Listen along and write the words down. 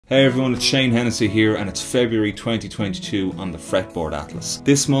Hey everyone, it's Hennessy here, and it's February 2022 on the Fretboard Atlas.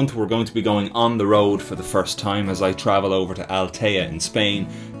 This month we're going to be going on the road for the first time as I travel over to Altea in Spain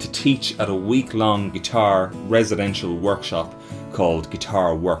to teach at a week-long guitar residential workshop called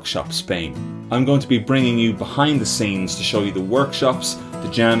Guitar Workshop Spain. I'm going to be bringing you behind the scenes to show you the workshops,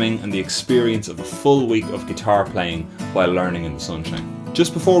 the jamming and the experience of a full week of guitar playing while learning in the sunshine.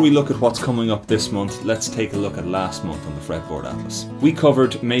 Just before we look at what's coming up this month, let's take a look at last month on the Fretboard Atlas. We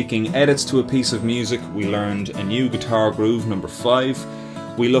covered making edits to a piece of music, we learned a new guitar groove, number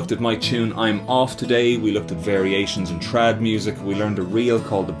 5. We looked at my tune I'm Off Today, we looked at variations in trad music, we learned a reel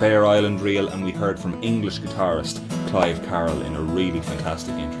called the Bear Island Reel, and we heard from English guitarist Clive Carroll in a really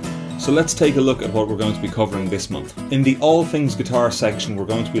fantastic interview. So let's take a look at what we're going to be covering this month. In the All Things Guitar section, we're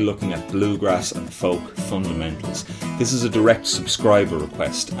going to be looking at Bluegrass and Folk fundamentals. This is a direct subscriber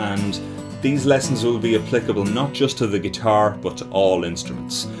request, and these lessons will be applicable not just to the guitar, but to all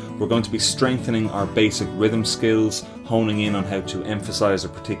instruments. We're going to be strengthening our basic rhythm skills, honing in on how to emphasize a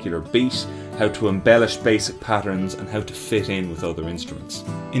particular beat, how to embellish basic patterns, and how to fit in with other instruments.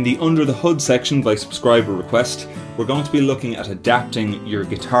 In the Under the Hood section by subscriber request, we're going to be looking at adapting your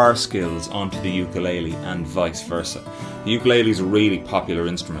guitar skills onto the ukulele and vice versa. The ukulele is a really popular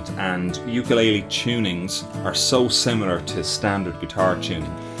instrument, and ukulele tunings are so similar to standard guitar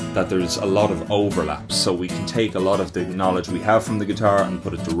tuning that there's a lot of overlap, so we can take a lot of the knowledge we have from the guitar and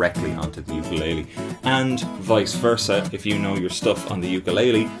put it directly onto the ukulele, and vice versa. If you know your stuff on the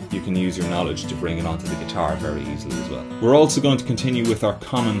ukulele, you can use your knowledge to bring it onto the guitar very easily as well. We're also going to continue with our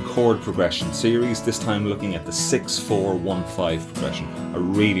common chord progression series, this time looking at the 6-4-1-5 progression, a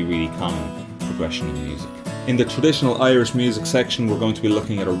really common progression in music. In the traditional Irish music section, we're going to be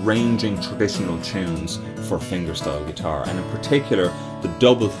looking at arranging traditional tunes for fingerstyle guitar, and in particular the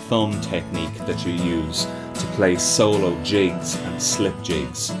double thumb technique that you use to play solo jigs and slip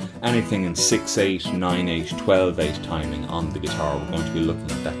jigs. Anything in 6/8, 9/8, 12/8 timing on the guitar, we're going to be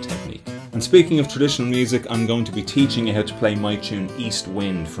looking at that technique. And speaking of traditional music, I'm going to be teaching you how to play my tune East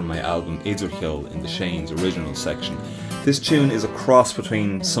Wind from my album Idircheol in the Shane's original section. This tune is a cross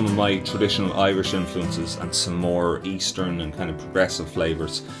between some of my traditional Irish influences and some more Eastern and kind of progressive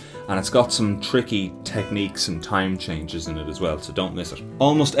flavours. And it's got some tricky techniques and time changes in it as well, so don't miss it.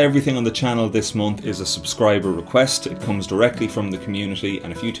 Almost everything on the channel this month is a subscriber request. It comes directly from the community,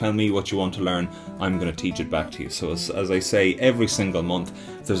 and if you tell me what you want to learn, I'm going to teach it back to you. So as I say every single month,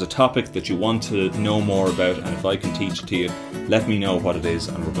 if there's a topic that you want to know more about, and if I can teach it to you, let me know what it is,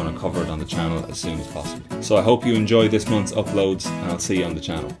 and we're going to cover it on the channel as soon as possible. So I hope you enjoy this month's uploads, and I'll see you on the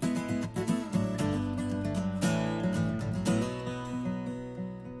channel.